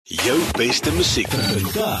Jou beste musiek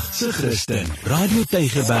vandag se Christen Radio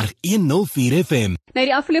Tygerberg 104 FM. Nou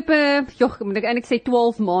die afgelope, moet ek eintlik sê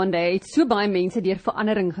 12 maande, het so baie mense deur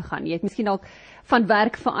verandering gegaan. Jy het miskien dalk van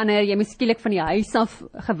werk verander, jy moes skielik van die huis af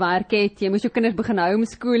gewerk het, jy moes jou kinders begin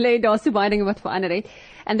homeskool het, daar's so baie dinge wat verander het.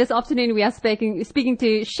 And this afternoon we are speaking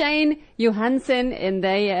to Shane, Johansen, and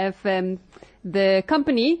they have the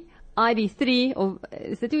company iD3, or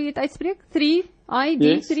is that hoe jy dit uitspreek? 3? iD3,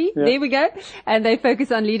 yes, yeah. There we go. And they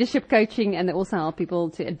focus on leadership coaching and they also help people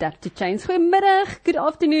to adapt to change. Goedemiddag, good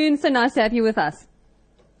afternoon, so nice to have you with us.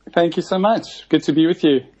 Thank you so much. Good to be with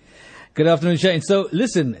you. Good afternoon, Shane. So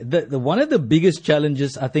listen, the one of the biggest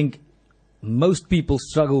challenges I think most people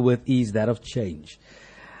struggle with is that of change.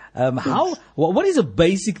 What is a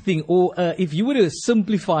basic thing, or if you were to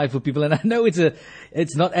simplify for people, and I know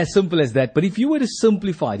it's not as simple as that, but if you were to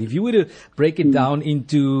simplify it, if you were to break it down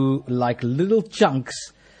into like little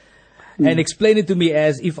chunks and explain it to me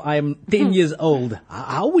as if I'm 10 years old,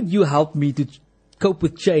 how would you help me to cope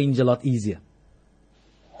with change a lot easier?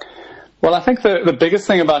 Well, I think the biggest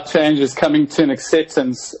thing about change is coming to an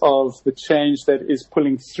acceptance of the change that is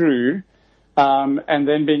pulling through. And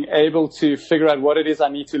then being able to figure out what it is I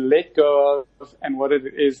need to let go of and what it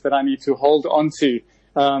is that I need to hold on to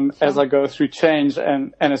as I go through change.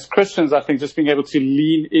 And as Christians, I think just being able to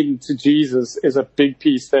lean into Jesus is a big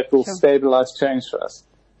piece that will stabilize change for us.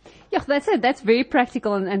 Yeah, that's very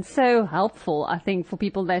practical and so helpful, I think, for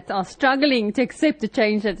people that are struggling to accept the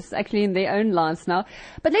change that's actually in their own lives now.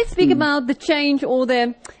 But let's speak about the change or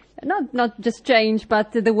the... Not just change,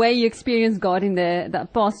 but the way you experience God in the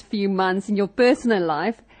past few months in your personal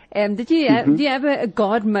life. Do you have a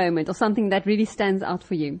God moment or something that really stands out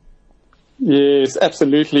for you? Yes,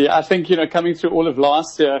 absolutely. I think, coming through all of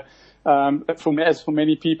last year, as for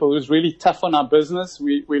many people, it was really tough on our business.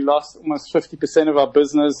 We lost almost 50% of our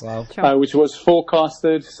business, wow. Which was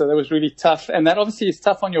forecasted. So that was really tough. And that obviously is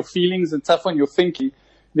tough on your feelings and tough on your thinking.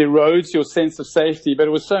 It erodes your sense of safety. But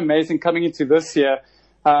it was so amazing coming into this year.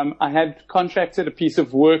 I had contracted a piece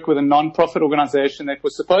of work with a non-profit organization that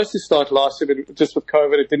was supposed to start last year, but just with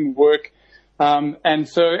COVID, it didn't work. And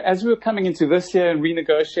so as we were coming into this year and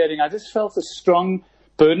renegotiating, I just felt a strong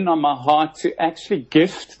burden on my heart to actually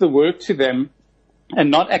gift the work to them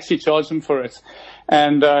and not actually charge them for it.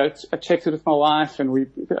 And I checked it with my wife and we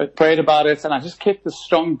prayed about it, and I just kept this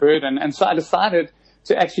strong burden. And so I decided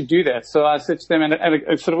to actually do that. So I said to them,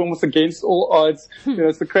 and sort of almost against all odds,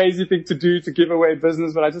 it's the crazy thing to do, to give away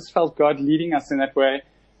business, but I just felt God leading us in that way.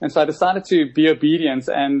 And so I decided to be obedient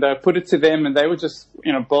and put it to them, and they were just,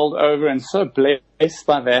 bowled over and so blessed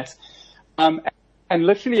by that. And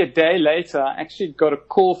literally a day later, I actually got a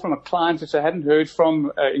call from a client which I hadn't heard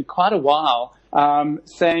from in quite a while,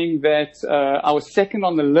 saying that I was second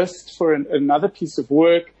on the list for another piece of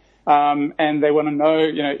work. And they want to know,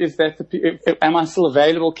 am I still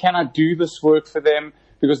available? Can I do this work for them?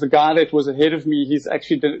 Because the guy that was ahead of me, he's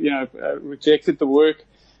actually, rejected the work.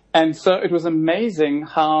 And so it was amazing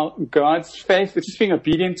how God's faith, just being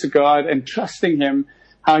obedient to God and trusting Him,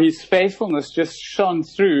 how His faithfulness just shone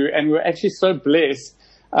through. And we were actually so blessed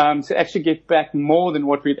to actually get back more than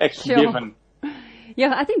what we'd actually given.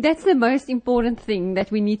 Yeah, I think that's the most important thing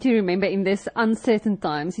that we need to remember in this uncertain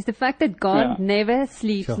times is the fact that God never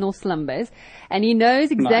sleeps nor slumbers, and He knows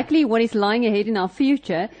exactly what is lying ahead in our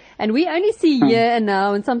future, and we only see here and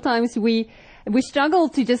now, and sometimes we struggle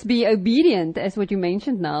to just be obedient, as what you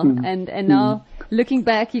mentioned now, and now looking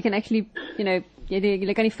back, you can actually,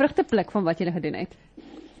 jy kan die vrugte pluk van wat jy gedoen het.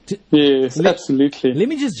 Yes, absolutely. Let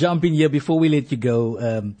me just jump in here before we let you go.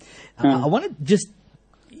 I want to just,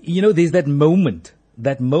 there's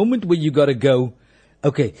that moment where you got to go,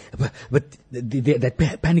 okay, but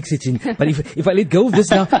that panic sets in. But if I let go of this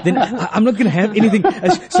now, then I'm not going to have anything.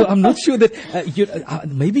 So I'm not sure that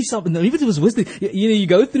maybe it was wisdom. You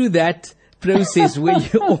go through that process where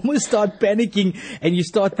you almost start panicking and you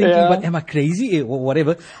start thinking, but am I crazy or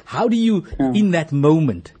whatever? How do you, in that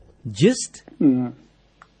moment, just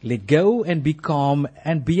let go and be calm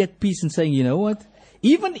and be at peace and saying, you know what?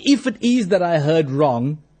 Even if it is that I heard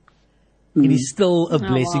wrong, it is still a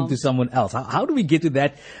blessing to someone else. How do we get to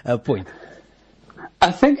that point?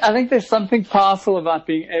 I think there's something powerful about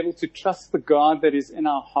being able to trust the God that is in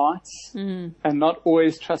our hearts and not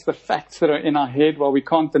always trust the facts that are in our head. While we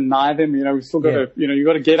can't deny them, we still got to, you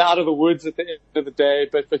got to get out of the woods at the end of the day.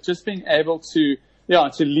 But just being able to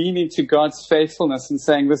lean into God's faithfulness and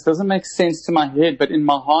saying, this doesn't make sense to my head, but in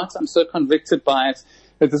my heart, I'm so convicted by it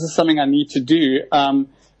that this is something I need to do.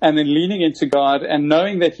 And then leaning into God and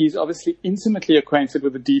knowing that He's obviously intimately acquainted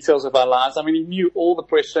with the details of our lives. I mean, He knew all the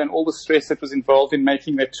pressure and all the stress that was involved in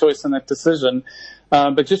making that choice and that decision.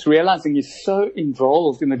 But just realizing He's so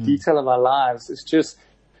involved in the detail of our lives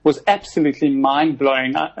was absolutely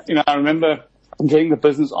mind-blowing. I remember getting the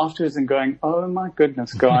business afterwards and going, oh my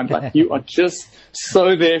goodness, God, like you are just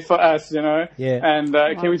so there for us, Yeah. And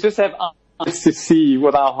can we just have eyes to see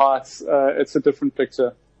with our hearts? It's a different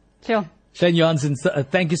picture. Sure. Shane Johansen,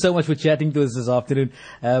 thank you so much for chatting to us this afternoon.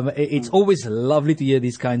 It's always lovely to hear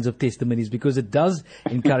these kinds of testimonies because it does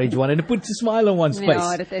encourage one and it puts a smile on one's face.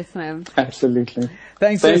 Ja, dit is nou. Absolutely.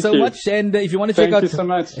 Thanks so much. And if you want to check out... Thank you so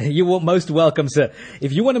much. You are most welcome, sir.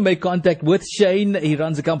 If you want to make contact with Shane, he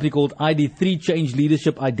runs a company called iD3, Change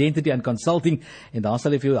Leadership, Identity and Consulting. En daar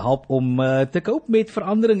sal hy vir jou help om te cope met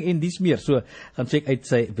verandering en dies meer. So, gaan check uit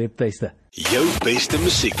sy webtuiste. Jou beste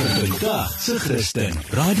musiek vir vandag se Christen.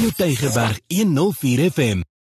 Radio Tygerberg 104 FM.